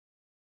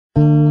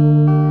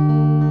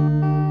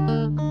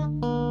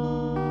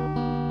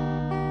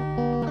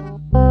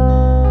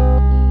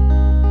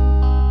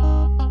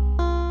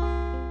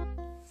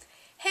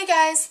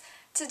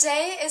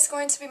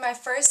going to be my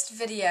first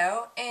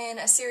video in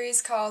a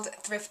series called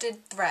Thrifted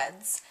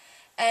Threads.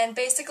 And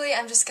basically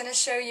I'm just going to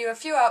show you a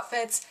few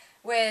outfits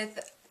with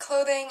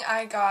clothing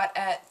I got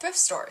at thrift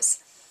stores.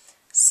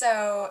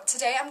 So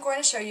today I'm going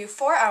to show you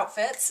 4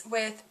 outfits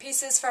with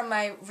pieces from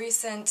my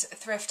recent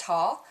thrift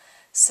haul.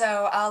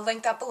 So I'll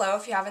link that below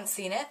if you haven't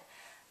seen it.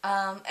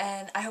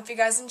 And I hope you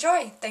guys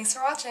enjoy. Thanks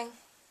for watching.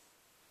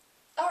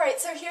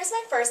 Alright, so here's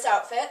my first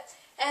outfit.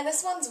 And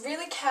this one's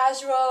really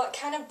casual,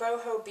 kind of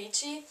boho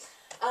beachy.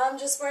 I'm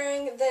just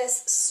wearing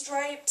this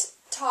striped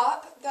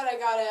top that I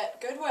got at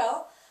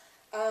Goodwill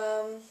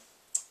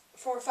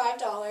for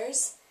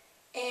 $5.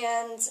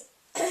 And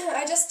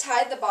I just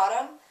tied the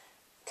bottom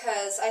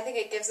because I think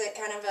it gives it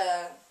kind of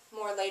a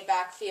more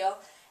laid-back feel.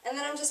 And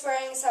then I'm just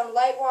wearing some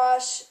light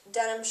wash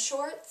denim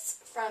shorts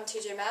from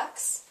TJ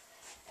Maxx.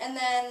 And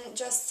then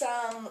just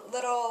some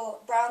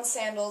little brown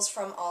sandals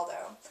from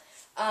Aldo.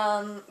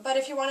 But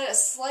if you wanted a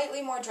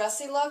slightly more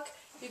dressy look,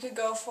 you could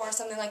go for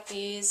something like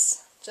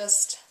these,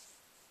 just,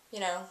 you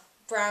know,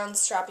 brown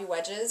strappy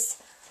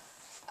wedges.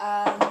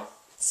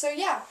 So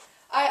yeah,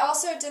 I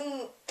also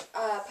didn't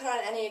put on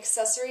any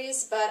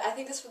accessories, but I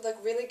think this would look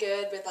really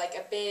good with like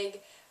a big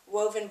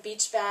woven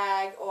beach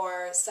bag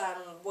or some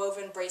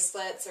woven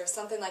bracelets or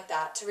something like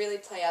that to really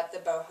play up the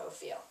boho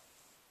feel.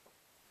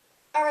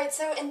 Alright,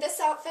 so in this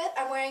outfit,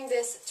 I'm wearing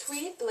this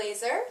tweed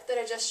blazer that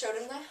I just showed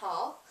in my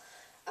haul.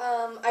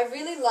 I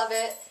really love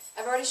it.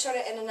 I've already showed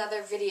it in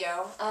another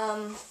video.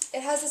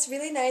 It has this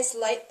really nice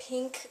light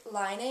pink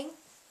lining,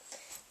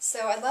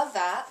 so I love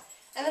that.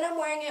 And then I'm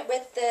wearing it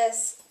with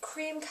this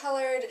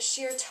cream-colored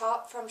sheer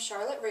top from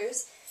Charlotte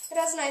Russe. It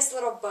has a nice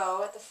little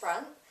bow at the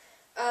front.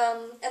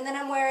 And then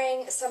I'm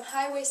wearing some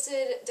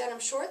high-waisted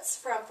denim shorts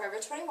from Forever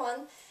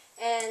 21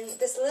 and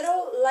this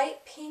little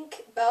light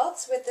pink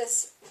belt with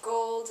this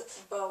gold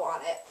bow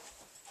on it,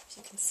 if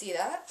you can see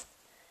that.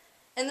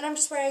 And then I'm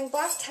just wearing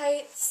black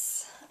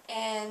tights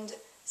and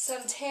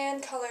some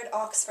tan-colored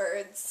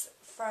Oxfords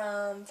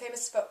from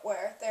Famous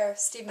Footwear. They're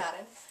Steve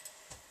Madden.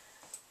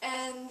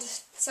 And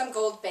some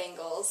gold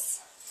bangles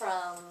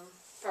from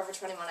Forever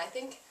 21, I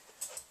think.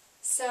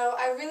 So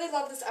I really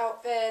love this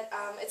outfit.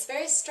 It's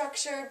very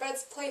structured, but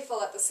it's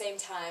playful at the same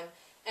time.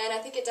 And I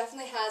think it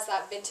definitely has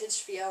that vintage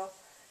feel.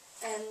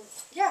 And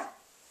yeah,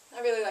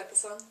 I really like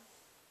this one.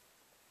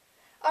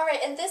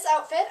 Alright, in this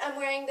outfit, I'm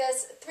wearing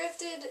this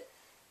thrifted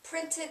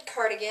printed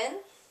cardigan.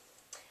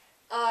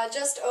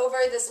 Just over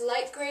this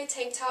light gray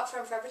tank top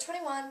from Forever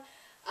 21.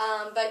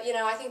 But, you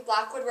know, I think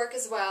black would work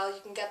as well.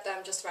 You can get them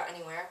just about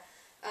anywhere.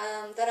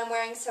 Then I'm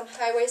wearing some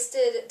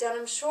high-waisted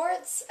denim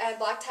shorts and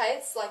black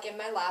tights, like in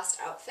my last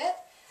outfit.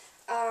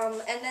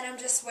 And then I'm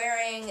just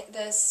wearing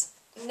this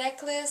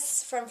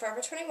necklace from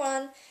Forever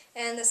 21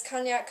 and this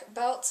cognac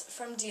belt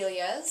from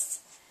Delia's.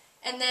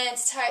 And then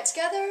to tie it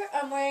together,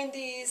 I'm wearing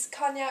these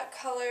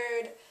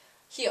cognac-colored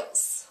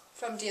heels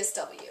from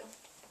DSW.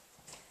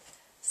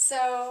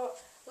 So,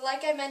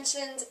 like I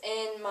mentioned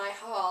in my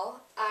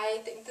haul, I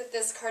think that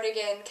this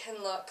cardigan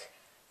can look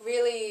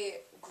really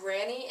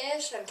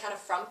granny-ish and kind of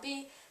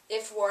frumpy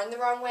if worn the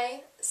wrong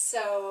way.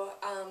 So,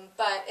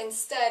 but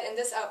instead, in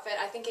this outfit,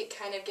 I think it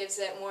kind of gives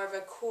it more of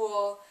a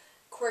cool,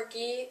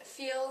 quirky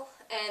feel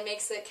and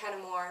makes it kind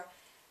of more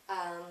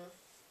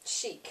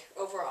chic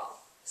overall.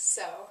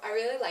 So, I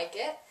really like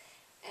it,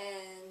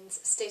 and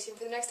stay tuned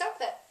for the next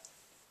outfit.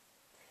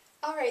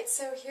 Alright,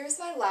 so here's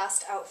my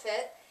last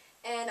outfit,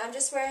 and I'm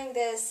just wearing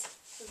this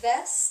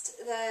vest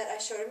that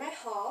I showed in my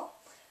haul.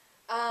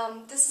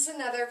 This is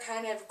another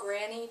kind of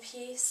granny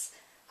piece,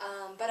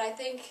 but I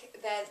think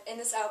that in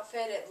this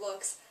outfit it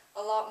looks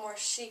a lot more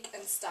chic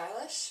and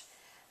stylish.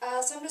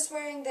 So I'm just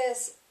wearing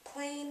this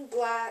plain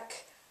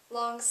black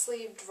long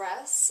sleeve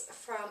dress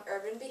from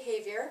Urban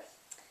Behavior.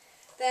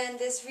 Then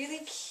this really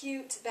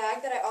cute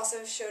bag that I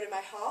also showed in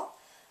my haul.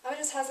 It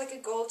just has like a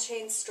gold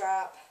chain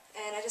strap,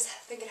 and I just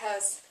think it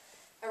has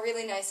a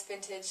really nice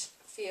vintage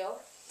feel.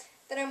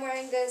 Then I'm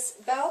wearing this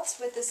belt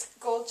with this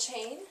gold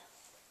chain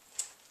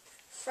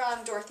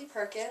from Dorothy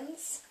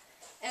Perkins,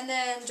 and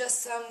then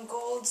just some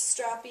gold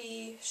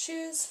strappy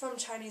shoes from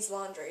Chinese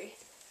Laundry.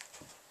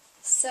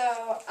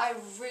 So I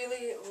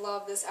really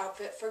love this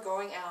outfit for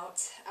going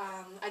out.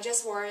 I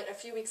just wore it a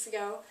few weeks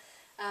ago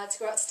to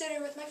go out to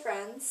dinner with my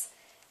friends,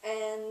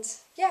 and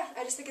yeah,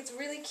 I just think it's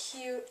really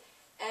cute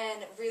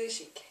and really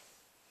chic.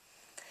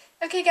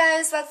 Okay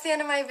guys, that's the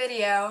end of my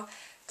video.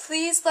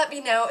 Please let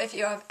me know if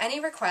you have any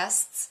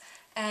requests,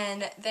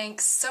 and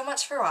thanks so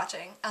much for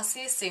watching. I'll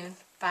see you soon.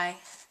 Bye.